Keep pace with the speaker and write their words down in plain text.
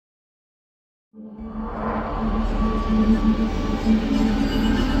This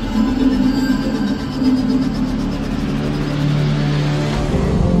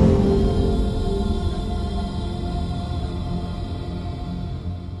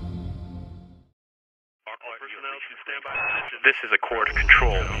is Accord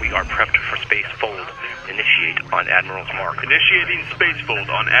Control. We are prepped for space fold. Initiate on Admiral's mark. Initiating space fold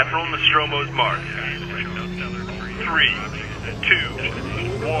on Admiral Nostromo's mark. 3,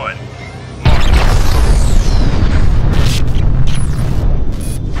 2, 1.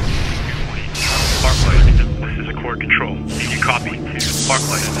 Arclight, this is Accord Control. Do you copy?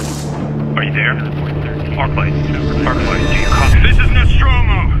 Arclight, are you there? Arclight, do you copy? This is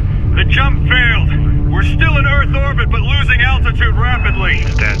Nostromo. The jump failed. We're still in Earth orbit, but losing altitude rapidly.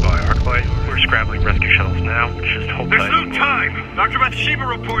 Stand by, Arclight. We're scrambling rescue shuttles now. Just hold tight. There's no time. Dr. Bathsheba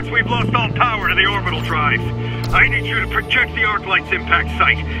reports we've lost all power to the orbital drives. I need you to project the Arclight's impact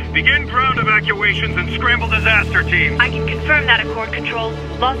site. Begin ground evacuations and scramble disaster teams. I can confirm that, Accord Control.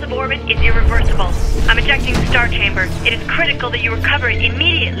 Loss of orbit is irreversible. I'm ejecting the star chamber. It is critical that you recover it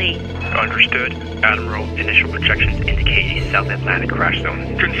immediately. Understood. Admiral, initial projections indicate a South Atlantic crash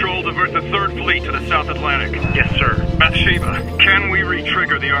zone. Control, divert the 3rd Fleet to the South Atlantic. Yes, sir. Bathsheba, can we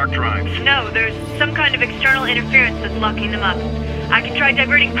re-trigger the arc drives? No, there's some kind of external interference that's locking them up. I can try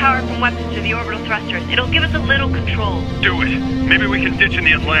diverting power from weapons to the orbital thrusters. It'll give us a little control. Do it. Maybe we can ditch in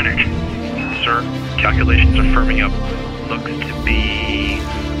the Atlantic. Sir, calculations are firming up. Looks to be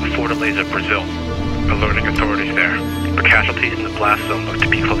Fortaleza, Brazil. Alerting authorities there. The casualties in the blast zone look to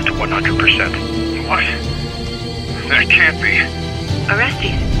be close to 100%. What? That can't be.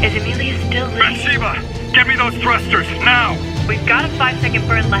 Orestes, is Amelia still living? Bathsheba, get me those thrusters, now! We've got a 5-second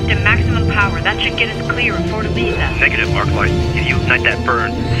burn left at maximum power. That should get us clear of Fortaleza. Negative, Arclight. If you ignite that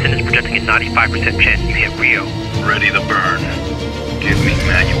burn, Sin is projecting a 95% chance you hit Rio. Ready the burn. Give me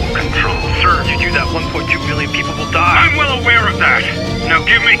manual control. Sir, if you do that, 1.2 million people will die. I'm well aware of that. Now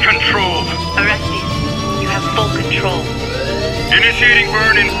give me control. Orestes, you have full control. Initiating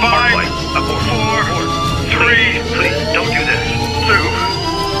burn in 5, Arclight, abort. 4, 3... Please, don't do this.